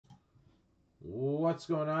What's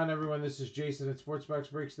going on, everyone? This is Jason at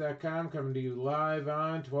SportsBoxBreaks.com coming to you live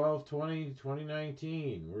on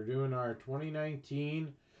 12/20/2019. We're doing our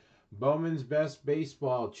 2019 Bowman's Best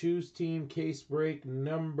Baseball Choose Team Case Break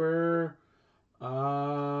number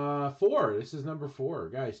 4. This is number 4.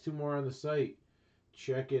 Guys, 2 more on the site.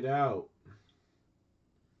 Check it out.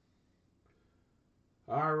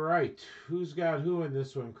 All right, who's got who in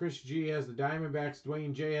this one? Chris G has the Diamondbacks.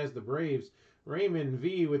 Dwayne J has the Braves. Raymond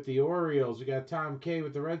V with the Orioles. We got Tom K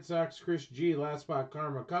with the Red Sox. Chris G, last spot,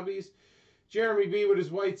 Karma Cubbies. Jeremy B with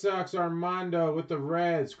his White Sox. Armando with the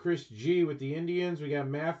Reds. Chris G with the Indians. We got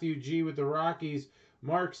Matthew G with the Rockies.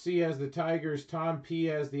 Mark C has the Tigers. Tom P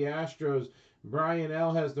has the Astros. Brian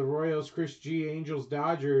L has the Royals. Chris G, Angels,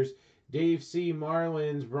 Dodgers. Dave C,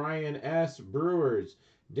 Marlins. Brian S, Brewers.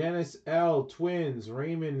 Dennis L, Twins.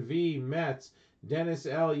 Raymond V, Mets. Dennis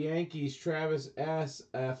L, Yankees. Travis S,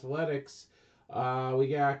 Athletics. We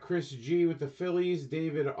got Chris G with the Phillies.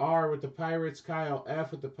 David R with the Pirates. Kyle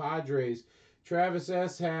F with the Padres. Travis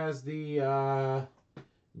S has the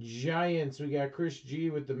Giants. We got Chris G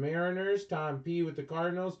with the Mariners. Tom P with the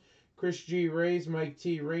Cardinals. Chris G, Rays. Mike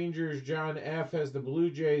T, Rangers. John F has the Blue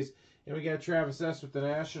Jays. And we got Travis S with the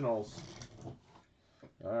Nationals.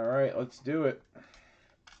 All right, let's do it.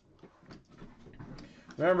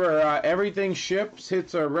 Remember, everything ships.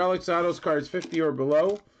 Hits are relics, autos, cards 50 or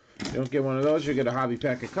below. You don't get one of those, you'll get a hobby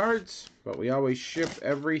pack of cards. But we always ship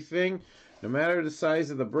everything, no matter the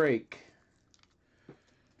size of the break.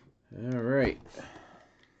 All right.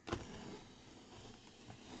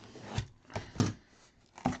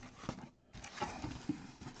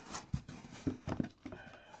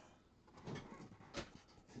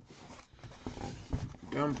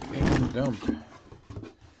 Dump and dump.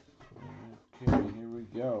 Okay, here we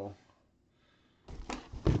go.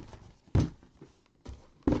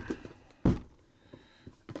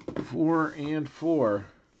 Four and 4.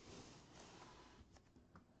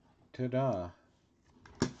 Ta-da.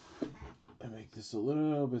 I make this a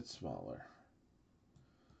little bit smaller.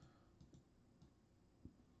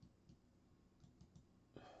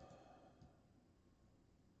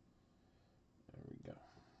 There we go.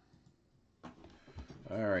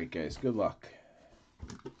 All right, guys, good luck.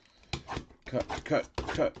 Cut, cut,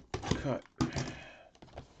 cut, cut.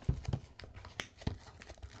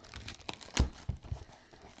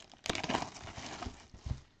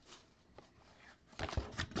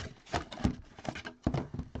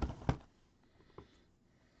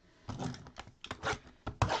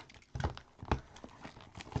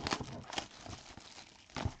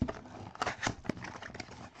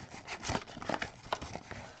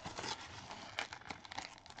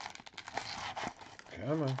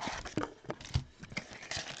 Come on.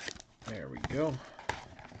 There we go.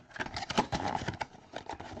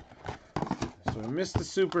 So we missed the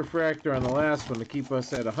superfractor on the last one to keep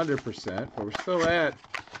us at 100%, but we're still at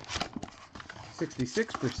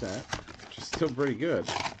 66%, which is still pretty good.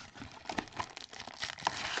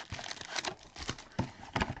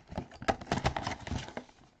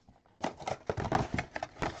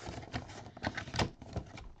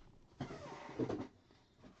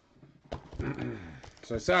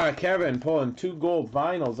 So I saw Kevin pulling 2 gold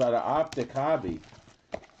vinyls out of Optic Hobby.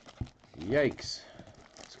 Yikes.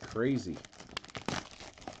 It's crazy.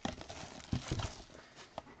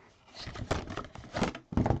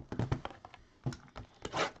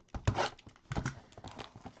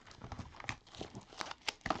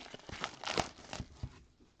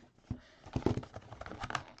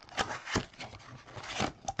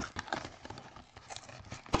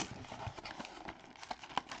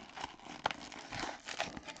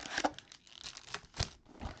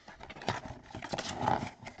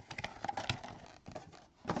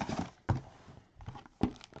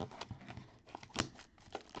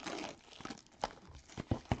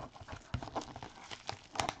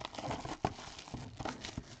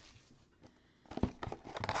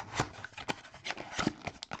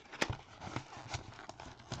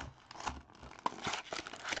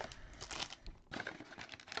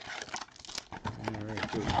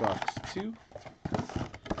 Alright, goes box 2.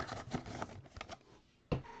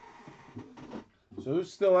 So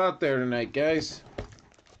who's still out there tonight, guys?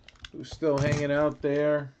 Who's still hanging out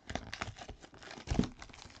there?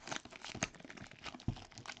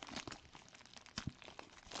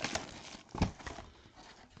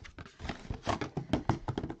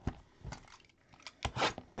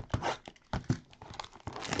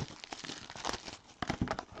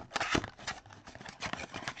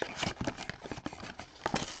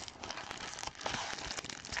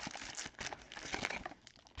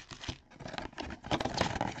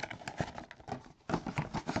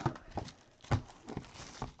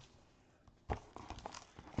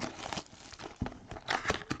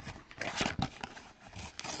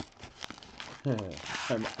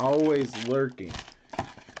 I'm always lurking.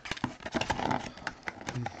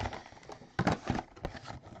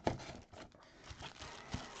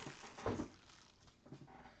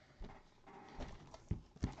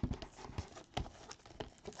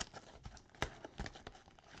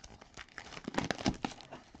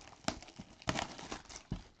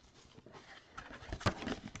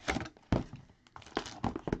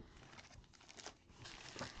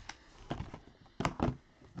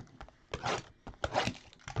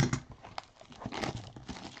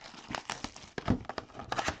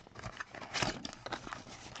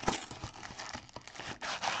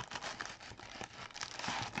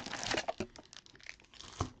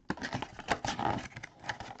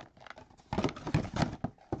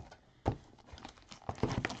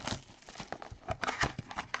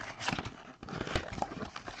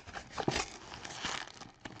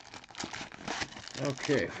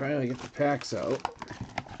 Okay, finally get the packs out.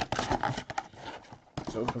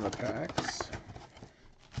 Let's open the packs.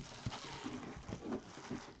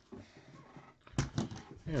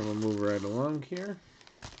 And we'll move right along here.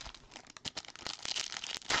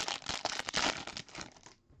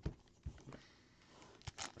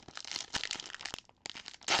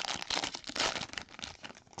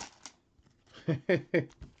 I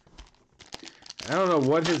don't know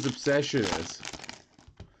what his obsession is.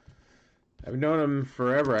 I've known him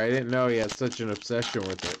forever. I didn't know he had such an obsession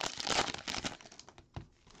with it.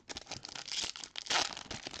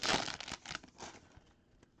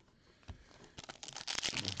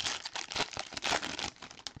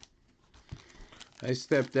 I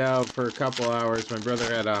stepped out for a couple hours. My brother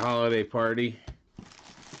had a holiday party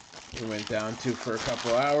we went down to for a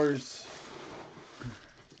couple hours.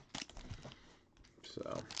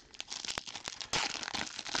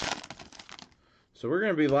 So we're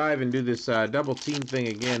going to be live and do this double team thing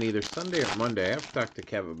again either Sunday or Monday. I have to talk to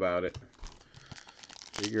Kev about it.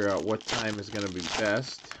 Figure out what time is going to be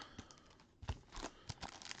best.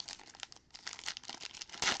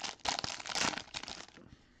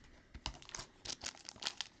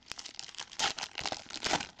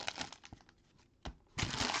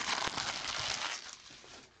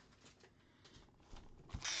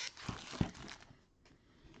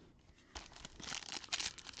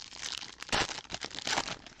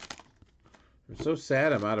 I'm so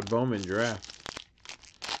sad I'm out of Bowman draft.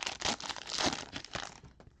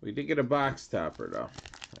 We did get a box topper though.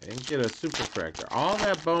 I didn't get a super fractor. All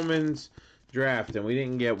that Bowman's draft and we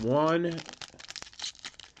didn't get one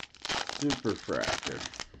super fractor.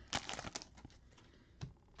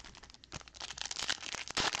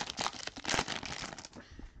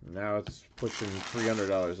 Now it's pushing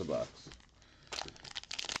 $300 a box.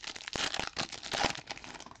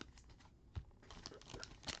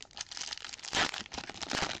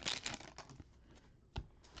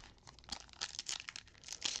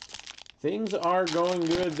 Things are going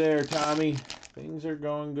good there, Tommy. Things are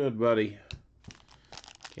going good, buddy.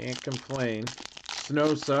 Can't complain.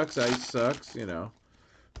 Snow sucks, ice sucks, you know.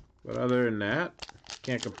 But other than that,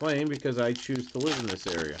 can't complain because I choose to live in this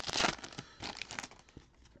area.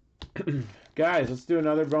 Guys, let's do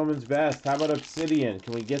another Bowman's Best. How about Obsidian?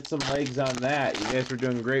 Can we get some legs on that? You guys were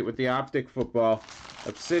doing great with the Optic football.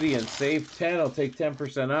 Obsidian, save 10. I'll take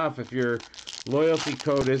 10% off if your loyalty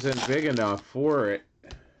code isn't big enough for it.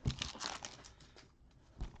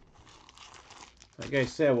 Like I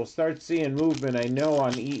said, we'll start seeing movement, I know,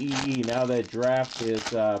 on EEE now that draft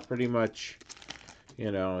is pretty much,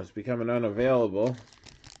 you know, is becoming unavailable.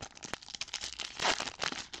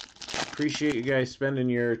 Appreciate you guys spending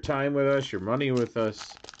your time with us, your money with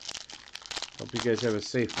us. Hope you guys have a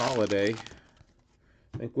safe holiday.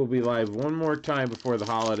 I think we'll be live one more time before the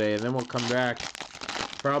holiday, and then we'll come back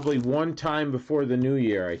probably one time before the new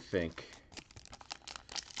year, I think.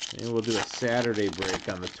 Maybe we'll do a Saturday break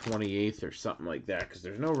on the 28th or something like that, because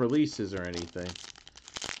there's no releases or anything.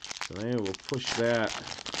 So maybe we'll push that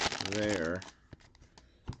there.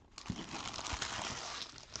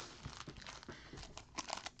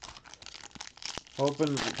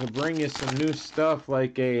 Hoping to bring you some new stuff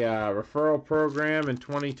like a referral program in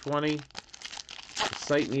 2020. The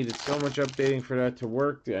site needed so much updating for that to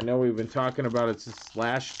work. I know we've been talking about it since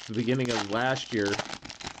the beginning of last year,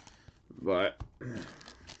 but I'm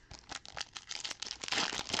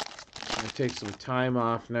gonna take some time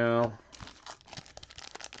off now.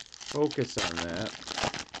 Focus on that.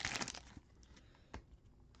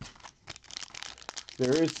 If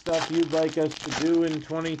there is stuff you'd like us to do in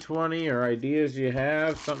 2020 or ideas you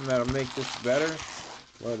have, something that'll make this better,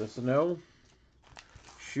 let us know.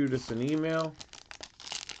 Shoot us an email.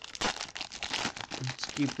 Let's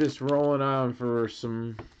keep this rolling on for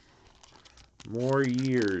some more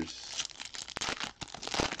years.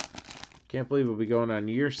 Can't believe we'll be going on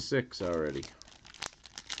year 6 already.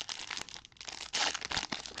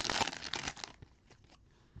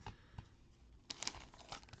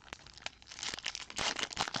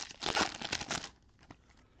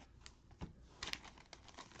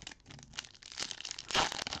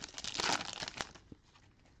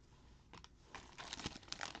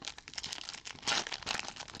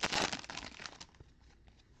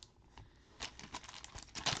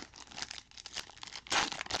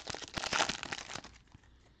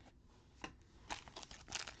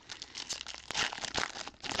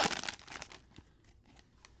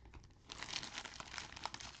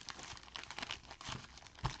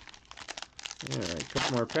 Alright, a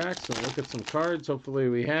couple more packs and look at some cards. Hopefully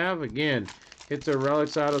we have. Again, hits our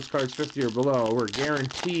Relics Autos cards 50 or below. We're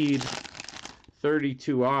guaranteed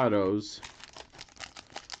 32 autos.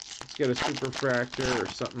 Let's get a superfractor or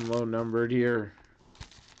something low numbered here.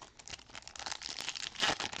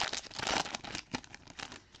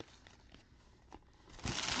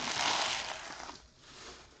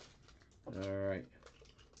 Alright.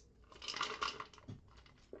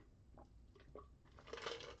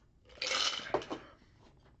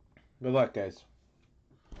 Good luck, guys.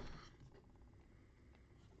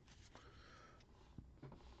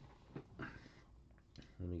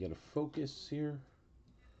 Let me get a focus here.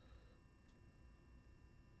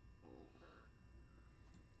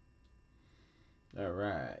 All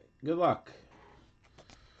right. Good luck.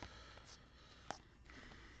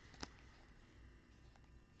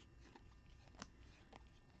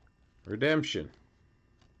 Redemption.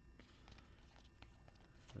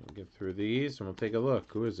 I'll get through these and we'll take a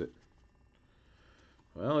look. Who is it?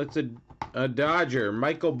 Well, it's a Dodger.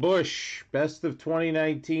 Michael Busch. Best of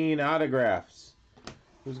 2019 autographs.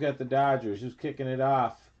 Who's got the Dodgers? Who's kicking it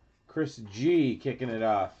off? Chris G kicking it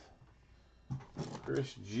off.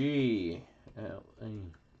 Chris G.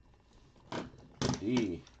 L-A-D.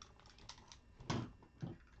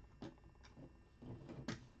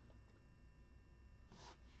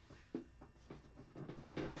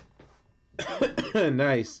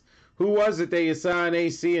 Nice. Who was it that you saw in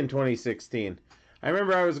AC in 2016? I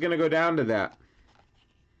remember I was going to go down to that.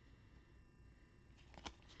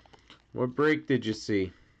 What break did you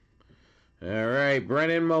see? All right,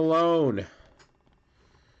 Brennan Malone.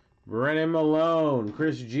 Brennan Malone.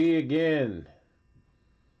 Chris G again.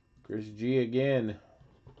 Chris G again.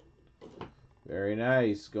 Very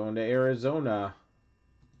nice. Going to Arizona.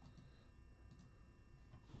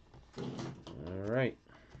 All right.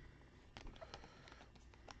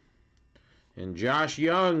 And Josh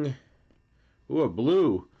Young. Ooh, a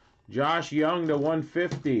blue. Josh Young to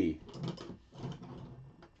 150.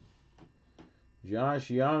 Josh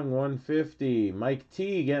Young, 150. Mike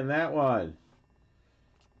T getting that one.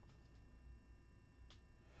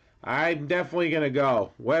 I'm definitely going to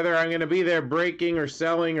go. Whether I'm going to be there breaking or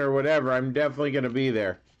selling or whatever, I'm definitely going to be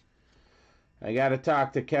there. I got to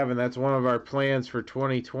talk to Kevin. That's one of our plans for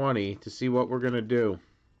 2020 to see what we're going to do.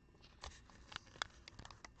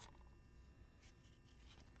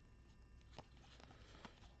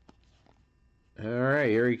 All right,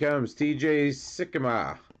 here he comes. TJ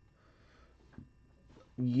Sycamore.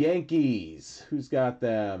 Yankees. Who's got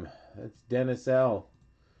them? That's Dennis L.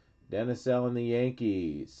 Dennis L. and the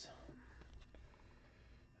Yankees.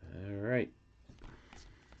 All right.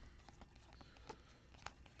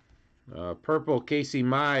 Purple Casey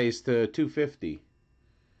Mize to 250.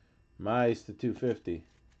 Mize to 250.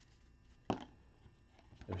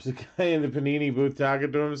 There's a guy in the Panini booth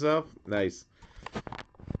talking to himself. Nice.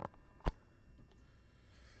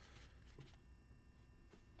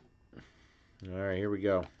 All right, here we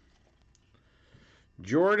go.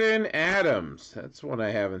 Jordan Adams. That's one I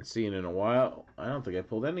haven't seen in a while. I don't think I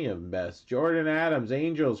pulled any of them best. Jordan Adams,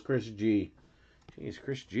 Angels, Chris G. Jeez,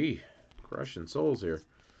 Chris G. Crushing souls here.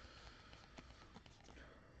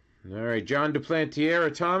 All right, John Duplantier,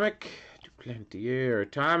 Atomic. Duplantier,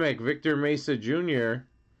 Atomic, Victor Mesa Jr.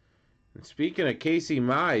 And speaking of Casey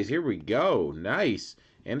Mize, here we go. Nice.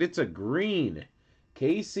 And it's a green.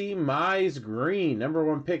 Casey Mize green.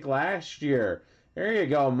 #1 pick last year. There you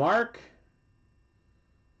go, Mark.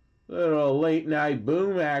 Little late night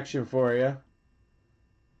boom action for you.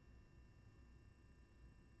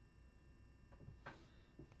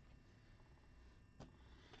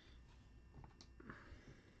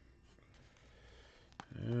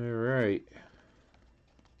 All right.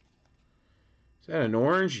 Is that an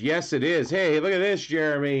orange? Yes, it is. Hey, look at this,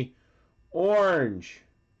 Jeremy. Orange.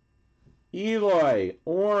 Eloy,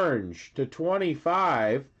 orange to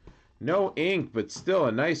 25. No ink, but still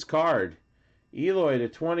a nice card. Eloy to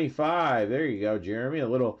 25. There you go, Jeremy.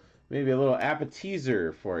 Maybe a little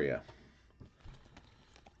appetizer for you.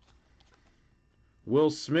 Will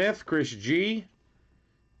Smith, Chris G.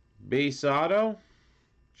 Base auto.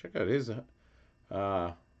 Check out his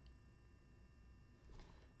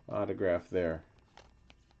autograph there.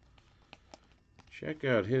 Check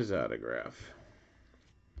out his autograph.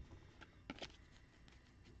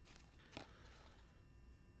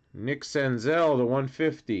 Nick Senzel to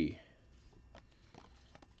 150.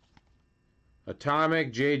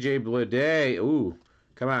 Atomic, J.J. Bleday. Ooh,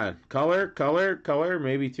 come on. Color, color, color.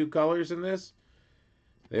 Maybe 2 colors in this.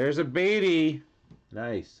 There's a Beatty.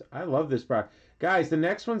 Nice. I love this product. Guys, the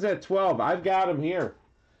next one's at 12. I've got them here.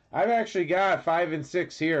 I've actually got 5 and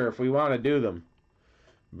 6 here if we want to do them.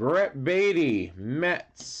 Brett Beatty,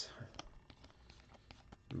 Mets.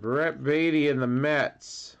 Brett Beatty in the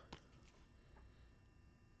Mets.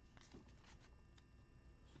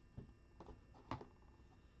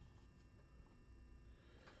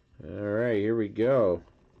 All right, here we go.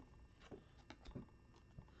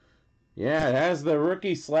 Yeah, it has the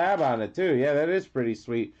rookie slab on it, too. Yeah, that is pretty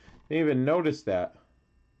sweet. Didn't even notice that.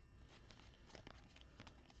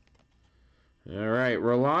 All right,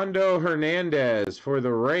 Rolando Hernandez for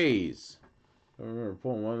the Rays. I don't remember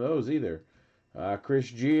pulling one of those either. Chris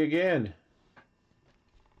G again.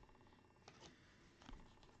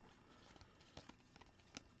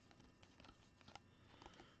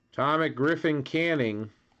 Atomic Griffin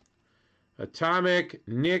Canning. Atomic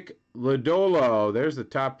Nick Lodolo. There's the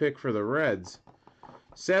top pick for the Reds.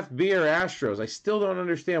 Seth Beer Astros. I still don't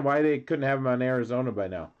understand why they couldn't have him on Arizona by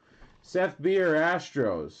now. Seth Beer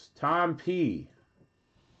Astros. Tom P.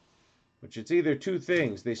 Which it's either 2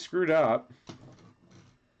 things. They screwed up.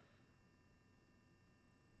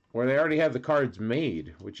 Or they already have the cards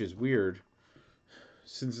made, which is weird.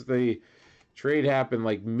 Since the trade happened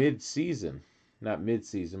like mid-season. Not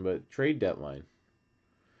mid-season, but trade deadline.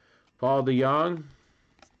 Paul DeYoung.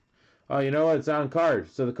 Oh, you know what? It's on card.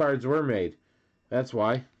 So the cards were made. That's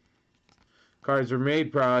why. Cards were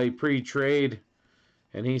made probably pre-trade,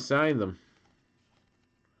 and he signed them.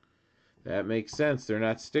 That makes sense. They're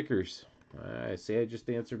not stickers. I see. I just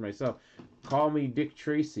answered myself. Call me Dick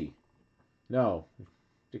Tracy. No.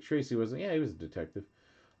 Dick Tracy wasn't. Yeah, he was a detective.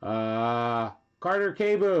 Carter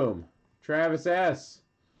K-Boom. Travis S.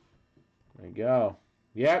 There you go.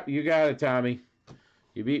 Yep, you got it, Tommy.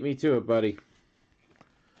 You beat me to it, buddy.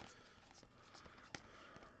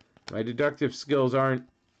 My deductive skills aren't...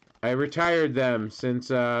 I retired them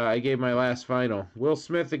since I gave my last final. Will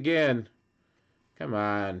Smith again. Come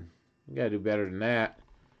on. You gotta do better than that.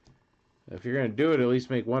 If you're gonna do it, at least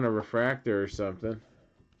make one a refractor or something.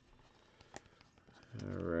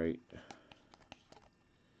 Alright.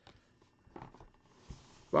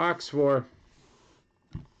 Box 4.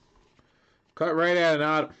 Cut right at an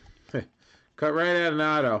auto. Cut right at an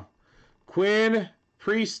auto. Quinn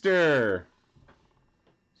Priester.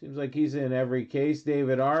 Seems like he's in every case.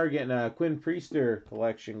 David R. getting a Quinn Priester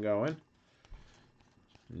collection going.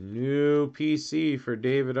 New PC for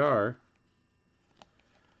David R.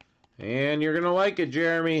 And you're going to like it,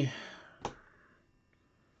 Jeremy.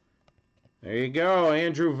 There you go,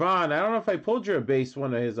 Andrew Vaughn. I don't know if I pulled you a base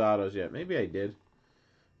one of his autos yet. Maybe I did.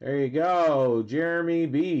 There you go, Jeremy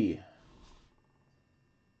B.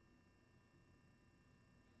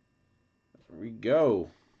 There we go.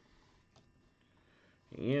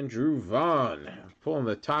 Andrew Vaughn. Pulling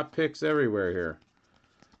the top picks everywhere here.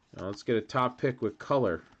 Now let's get a top pick with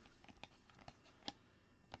color.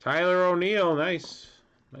 Tyler O'Neill. Nice.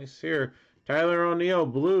 Nice here. Tyler O'Neill,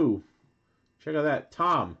 blue. Check out that.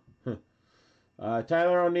 Tom.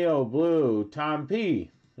 Tyler O'Neill, blue. Tom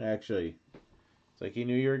P. Actually. It's like he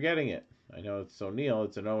knew you were getting it. I know it's O'Neill.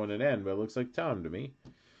 It's an O and an N, but it looks like Tom to me.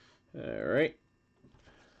 All right.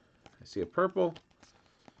 I see a purple.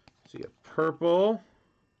 See a purple.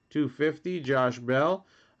 250, Josh Bell.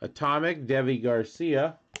 Atomic, Devi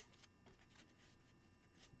Garcia.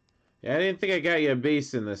 Yeah, I didn't think I got you a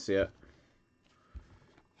base in this yet.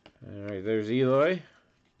 All right, there's Eloy.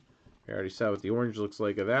 We already saw what the orange looks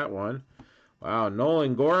like of that one. Wow,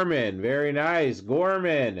 Nolan Gorman. Very nice.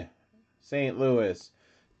 Gorman, St. Louis.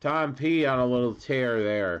 Tom P. on a little tear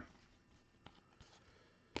there.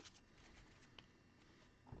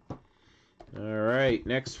 All right,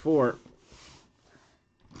 next 4.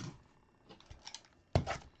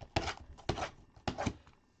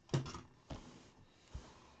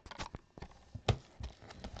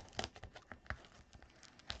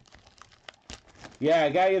 Yeah, I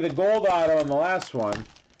got you the gold auto in the last one.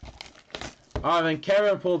 Oh, and then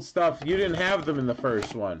Kevin pulled stuff. You didn't have them in the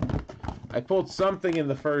first one. I pulled something in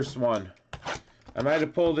the first one. I might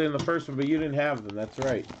have pulled it in the first one, but you didn't have them. That's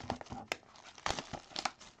right.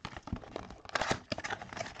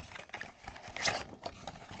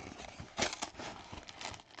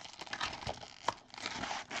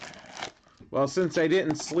 Well, since I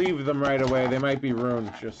didn't sleeve them right away, they might be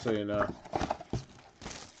ruined, just so you know.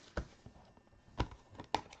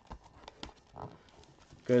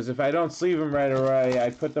 Because if I don't sleeve them right away,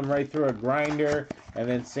 I put them right through a grinder and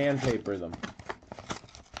then sandpaper them.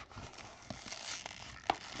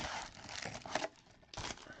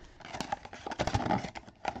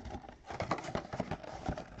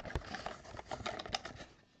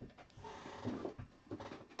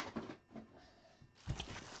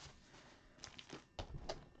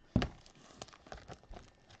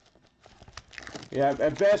 Yeah,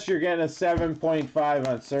 at best you're getting a 7.5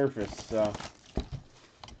 on surface, so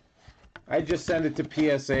I just send it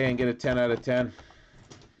to PSA and get a 10 out of 10.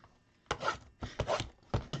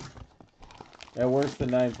 Yeah, worse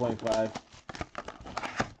than 9.5.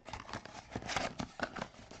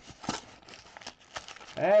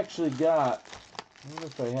 I actually got, I wonder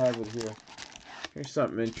if I have it here. Here's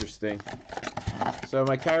something interesting. So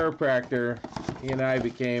my chiropractor, he and I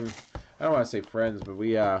became, I don't want to say friends, but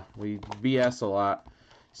we BS a lot.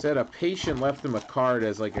 He said a patient left him a card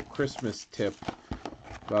as like a Christmas tip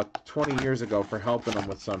about 20 years ago for helping him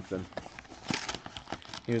with something.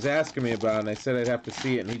 He was asking me about it, and I said I'd have to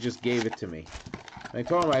see it, and he just gave it to me. And I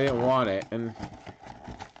told him I didn't want it, and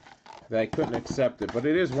that I couldn't accept it. But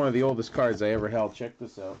it is one of the oldest cards I ever held. Check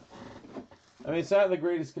this out. I mean, it's not in the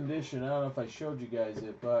greatest condition. I don't know if I showed you guys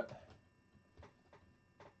it, but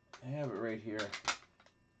I have it right here.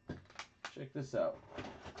 Check this out.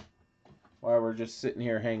 While we're just sitting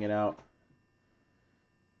here hanging out.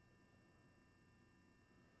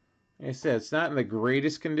 Like I said, it's not in the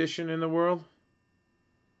greatest condition in the world.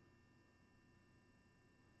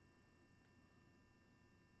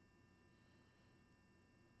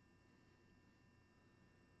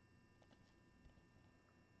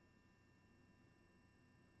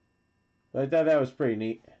 But I thought that was pretty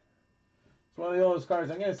neat. It's one of the oldest cards.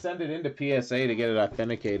 I'm going to send it into PSA to get it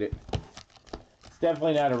authenticated. It's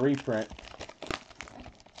definitely not a reprint.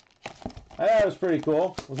 I thought it was pretty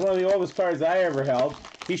cool. It was one of the oldest cards I ever held.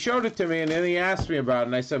 He showed it to me, and then he asked me about it,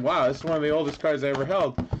 and I said, wow, this is one of the oldest cards I ever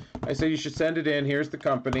held. I said, you should send it in. Here's the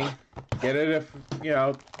company. Get it if, you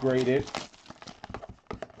know, grade it.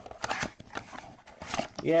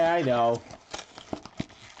 Yeah, I know.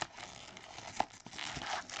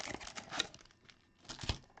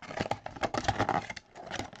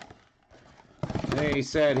 And he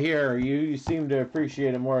said, here, you seem to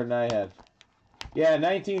appreciate it more than I had. Yeah,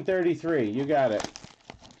 1933. You got it.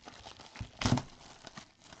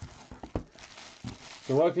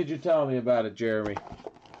 So what could you tell me about it, Jeremy?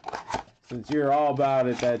 Since you're all about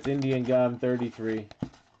it, that's Indian Gum 33.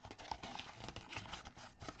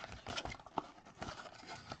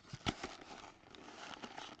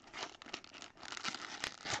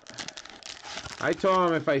 I told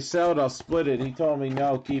him if I sell it, I'll split it. He told me,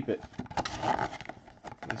 no, keep it.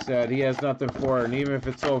 He said he has nothing for it, and even if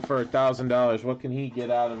it's sold for $1,000, what can he get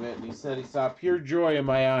out of it? And he said he saw pure joy in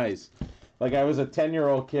my eyes. Like I was a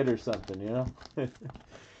 10-year-old kid or something, you know?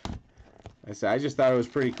 I said, I just thought it was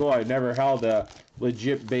pretty cool. I'd never held a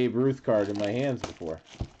legit Babe Ruth card in my hands before.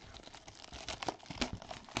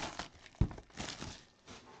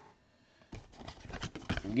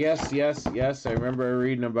 Yes, yes, yes. I remember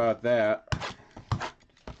reading about that.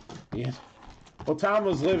 Yeah. Well, Tom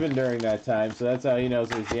was living during that time, so that's how he knows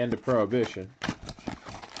it was the end of Prohibition.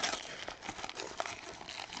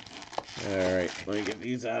 Alright, let me get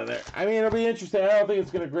these out of there. I mean, it'll be interesting. I don't think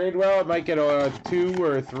it's going to grade well. It might get a 2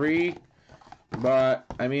 or a 3. But,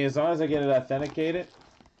 I mean, as long as I get it authenticated.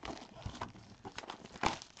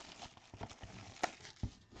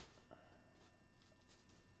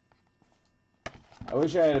 I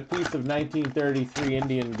wish I had a piece of 1933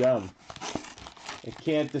 Indian gum. It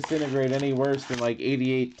can't disintegrate any worse than like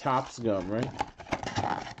 88 Topps gum, right?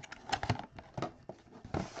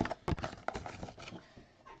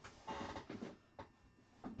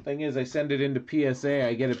 Thing is, I send it into PSA,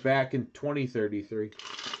 I get it back in 2033.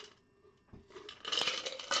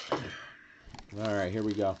 Alright, here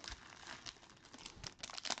we go.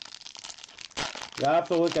 You'll have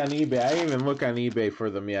to look on eBay. I didn't even look on eBay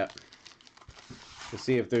for them yet. To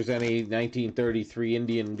see if there's any 1933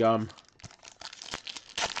 Indian gum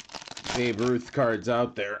Babe Ruth cards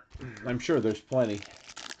out there. I'm sure there's plenty.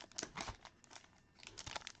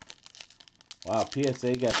 Wow,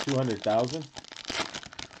 PSA got 200,000.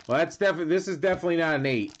 Well, that's definitely. This is definitely not an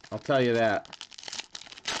 8. I'll tell you that.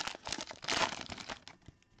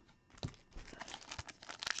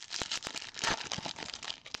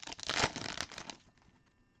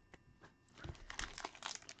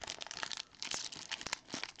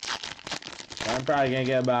 I'm probably gonna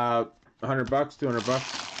get about $100,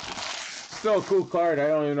 $200. still a cool card. I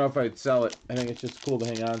don't even know if I'd sell it. I think it's just cool to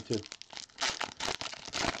hang on to.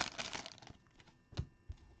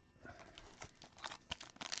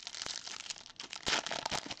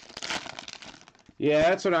 Yeah,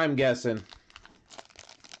 that's what I'm guessing.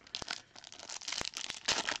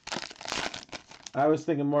 I was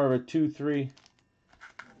thinking more of a 2-3.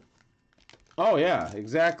 Oh, yeah,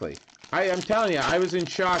 exactly. I'm telling you, I was in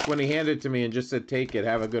shock when he handed it to me and just said, take it,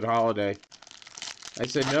 have a good holiday. I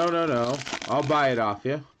said, no, no, no, I'll buy it off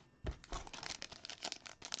you.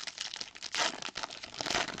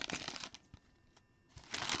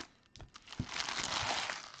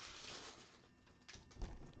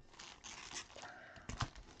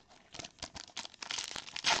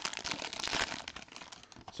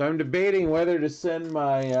 So I'm debating whether to send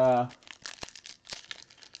my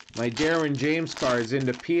my Derwin James cards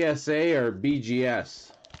into PSA or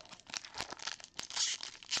BGS.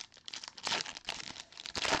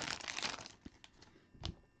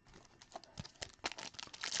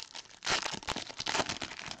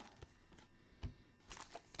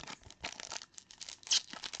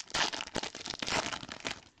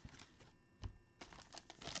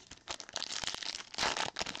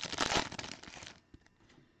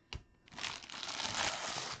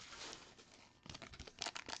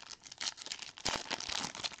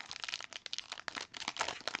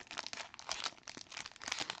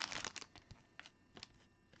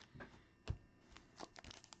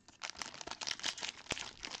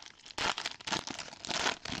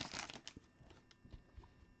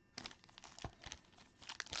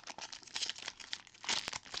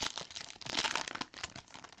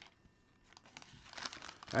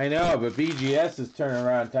 I know, but BGS's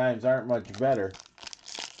turnaround times aren't much better.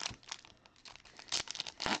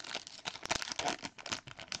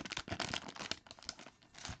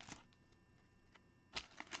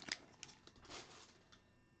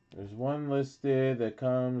 There's one listed that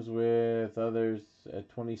comes with others at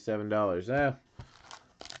 $27.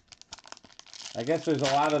 I guess there's a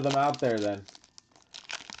lot of them out there then.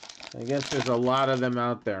 I guess there's a lot of them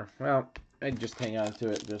out there. Well, I'd just hang on to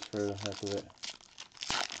it just for the heck of it.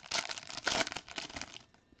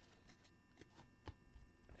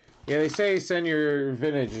 Yeah, they say send your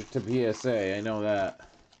vintage to PSA. I know that.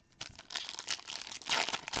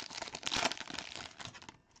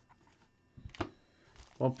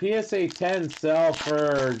 Well, PSA 10s sell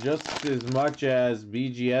for just as much as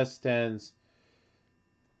BGS 10s.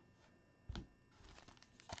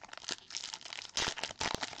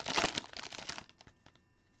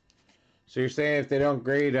 So you're saying if they don't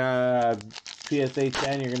grade PSA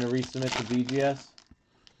 10, you're going to resubmit to BGS?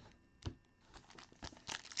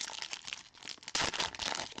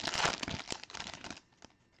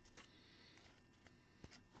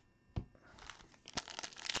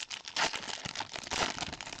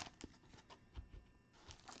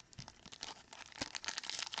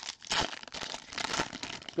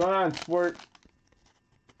 What's going on, Sport?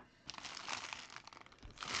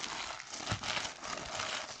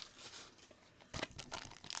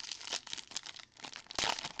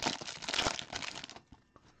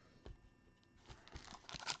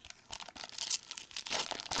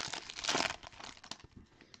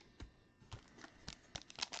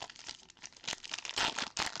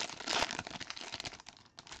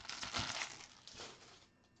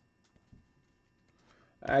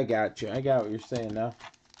 I got you. I got what you're saying now.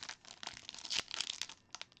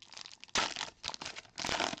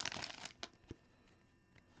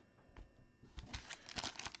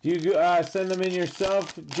 Do you send them in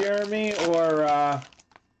yourself, Jeremy, or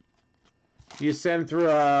you send through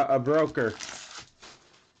a broker?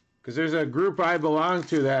 Because there's a group I belong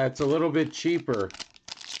to that's a little bit cheaper.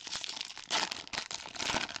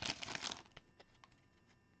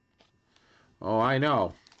 Oh, I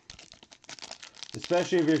know.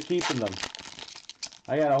 Especially if you're keeping them.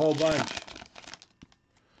 I got a whole bunch.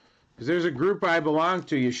 Because there's a group I belong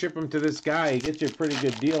to. You ship them to this guy, he gets you a pretty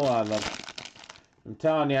good deal on them. I'm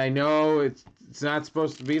telling you, I know it's not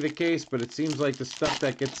supposed to be the case, but it seems like the stuff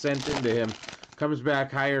that gets sent into him comes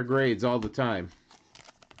back higher grades all the time.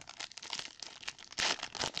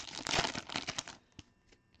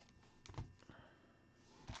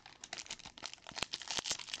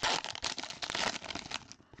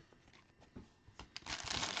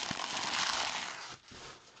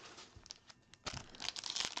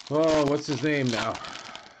 Oh, what's his name now? I'll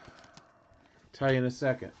tell you in a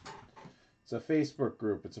second. It's a Facebook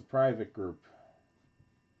group. It's a private group.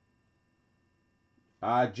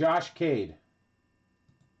 Josh Cade.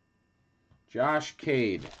 Josh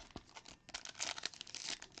Cade.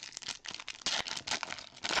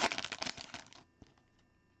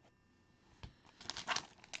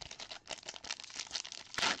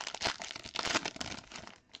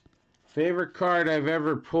 Favorite card I've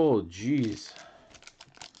ever pulled? Jeez.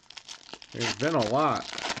 There's been a lot.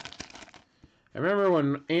 I remember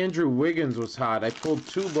when Andrew Wiggins was hot, I pulled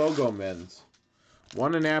 2 logo mens.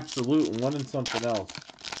 One in Absolute and one in something else.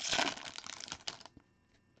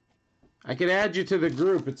 I could add you to the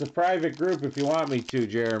group. It's a private group if you want me to,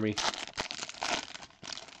 Jeremy.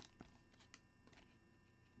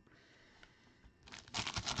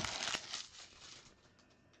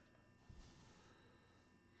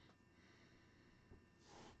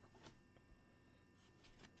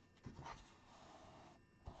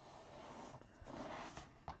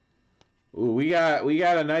 Ooh, we got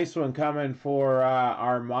a nice one coming for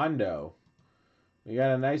Armando. We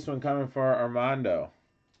got a nice one coming for Armando.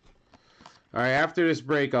 All right, after this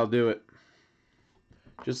break, I'll do it.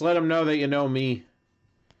 Just let him know that you know me.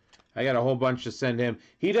 I got a whole bunch to send him.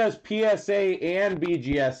 He does PSA and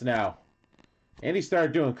BGS now. And he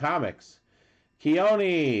started doing comics.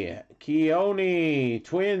 Keone,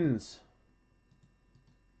 Twins.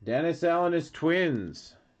 Dennis Allen is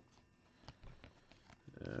Twins.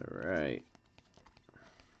 All right.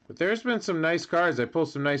 But there's been some nice cards. I pulled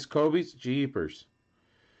some nice Kobe's. Jeepers.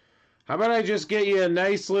 How about I just get you a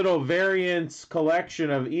nice little variants collection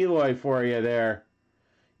of Eloy for you there.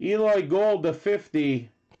 Eloy Gold to 50.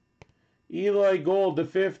 Eloy Gold to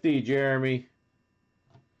 50, Jeremy.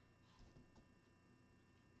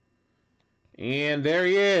 And there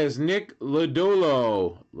he is, Nick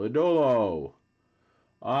Lodolo.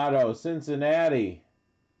 Auto, Cincinnati.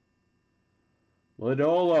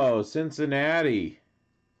 Lodolo, Cincinnati.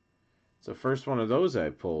 It's the first one of those I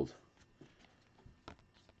pulled.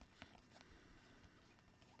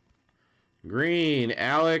 Green,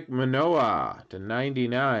 Alec Manoah to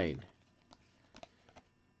 99.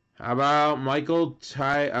 How about Michael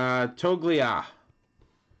Toglia?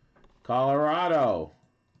 Colorado.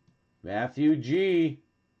 Matthew G.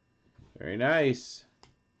 Very nice.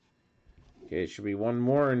 Okay, should be one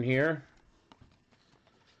more in here.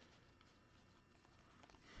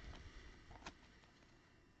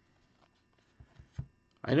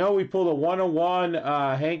 I know we pulled a 101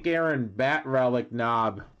 Hank Aaron Bat Relic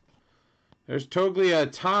knob. There's Toglia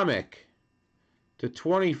Atomic to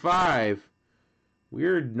 25.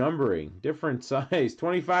 Weird numbering. Different size.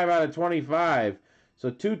 25 out of 25. So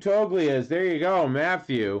 2 Toglias. There you go,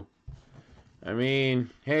 Matthew. I mean,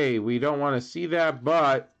 hey, we don't want to see that,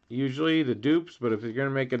 but usually the dupes. But if you're going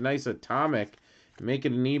to make a nice Atomic, make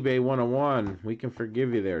it an eBay 101. We can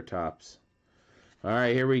forgive you there, Tops. All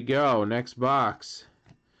right, here we go. Next box.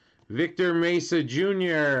 Victor Mesa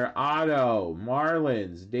Jr. Auto.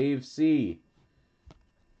 Marlins. Dave C.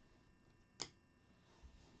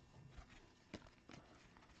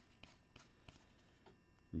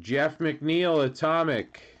 Jeff McNeil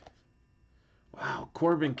Atomic. Wow,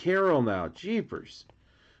 Corbin Carroll now. Jeepers.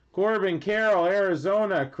 Corbin Carroll,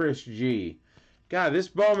 Arizona, Chris G. God, this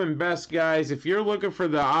Bowman best, guys. If you're looking for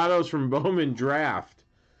the autos from Bowman Draft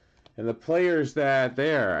and the players that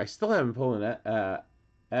there, I still haven't pulled an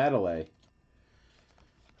Adelaide.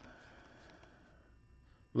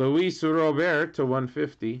 Luis Robert to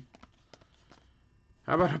 150.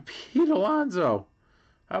 How about a Pete Alonso?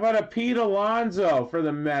 How about a Pete Alonso for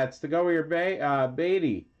the Mets to go with your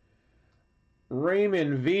Beatty?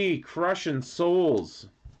 Raymond V. Crushing Souls.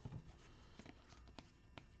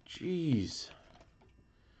 Jeez.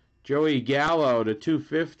 Joey Gallo to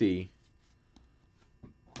 250.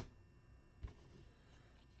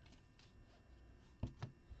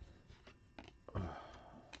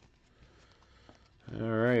 All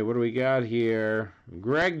right, what do we got here?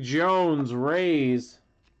 Greg Jones, Rays.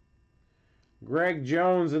 Greg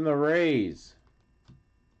Jones and the Rays.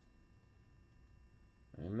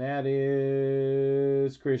 And that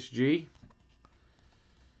is Chris G.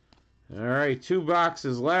 All right, 2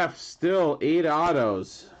 boxes left. Still 8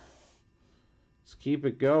 autos. Let's keep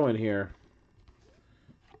it going here.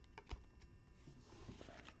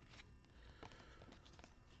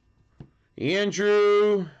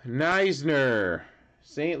 Andrew Neisner.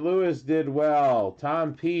 St. Louis did well.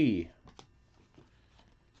 Tom P.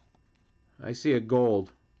 I see a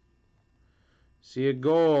gold. See a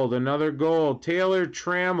gold. Another gold. Taylor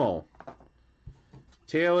Trammell.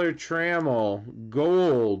 Taylor Trammell.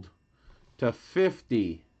 Gold to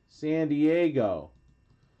 50. San Diego.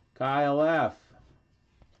 Kyle F.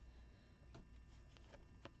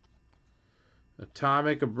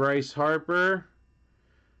 Atomic of Bryce Harper.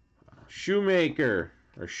 Shoemaker.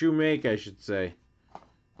 Or Shoemake, I should say.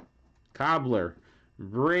 Cobbler.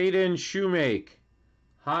 Braden Shoemake.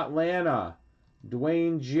 Hotlanta.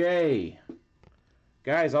 Dwayne J.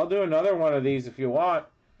 Guys, I'll do another one of these if you want.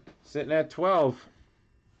 Sitting at 12.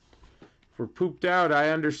 If we're pooped out, I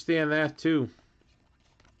understand that too.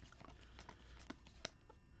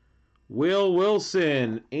 Will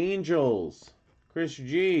Wilson, Angels, Chris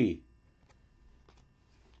G.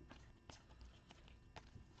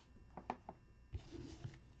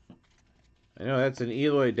 I know that's an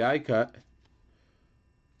Eloy die cut.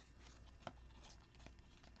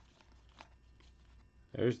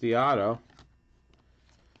 There's the auto.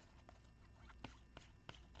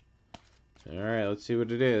 All right, let's see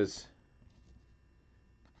what it is.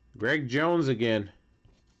 Greg Jones again.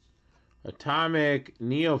 Atomic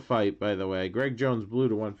Neophyte, by the way. Greg Jones blue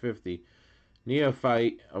to 150.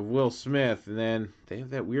 Neophyte of Will Smith. And then they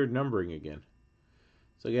have that weird numbering again.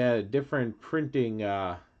 So they got a different printing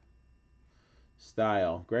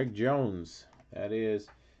style. Greg Jones. That is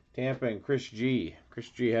Tampa and Chris G. Chris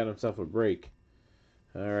G had himself a break.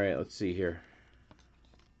 All right, let's see here.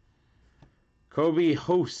 Kobe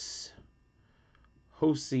Hose.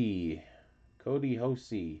 Hosey. Cody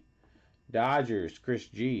Hosey. Dodgers, Chris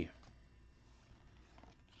G.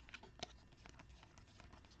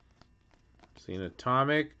 See an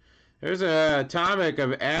atomic. There's a atomic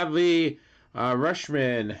of Adley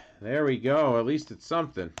Rushman. There we go. At least it's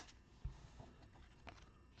something.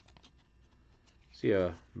 See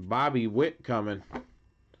a Bobby Witt coming.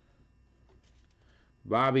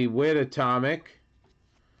 Bobby Witt atomic.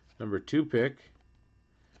 Number 2 pick.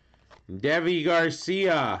 Devi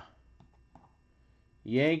Garcia.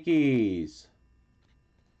 Yankees.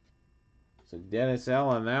 So Dennis L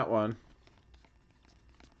on that one.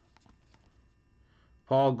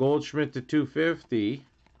 Paul Goldschmidt to 250.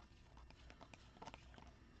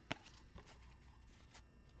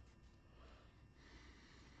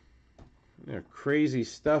 There's crazy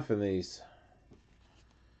stuff in these.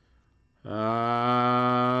 Anthony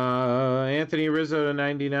Rizzo to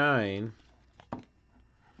 99. How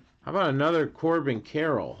about another Corbin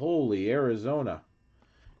Carroll? Holy Arizona.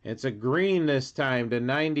 It's a green this time to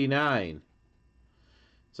 99.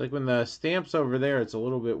 It's like when the stamp's over there, it's a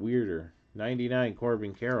little bit weirder. 99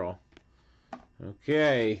 Corbin Carroll.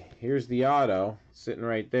 Okay, here's the auto sitting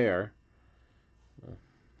right there.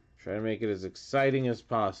 Try to make it as exciting as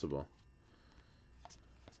possible.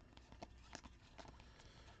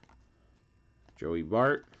 Joey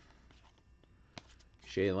Bart.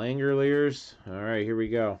 Shea Langoliers. All right, here we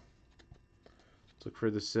go. Let's look for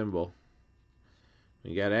the symbol.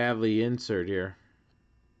 We got Adley insert here.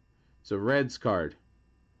 It's a Reds card.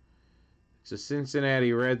 It's a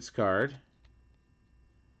Cincinnati Reds card.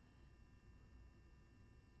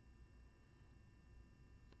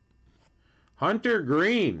 Hunter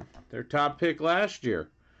Green, their top pick last year.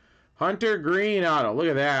 Hunter Green auto. Look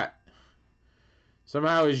at that.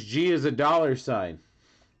 Somehow his G is a $sign.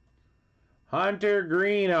 Hunter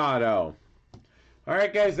Green auto. All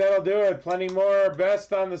right, guys, that'll do it. Plenty more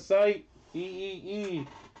best on the site. Enough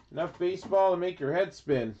baseball to make your head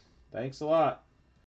spin. Thanks a lot.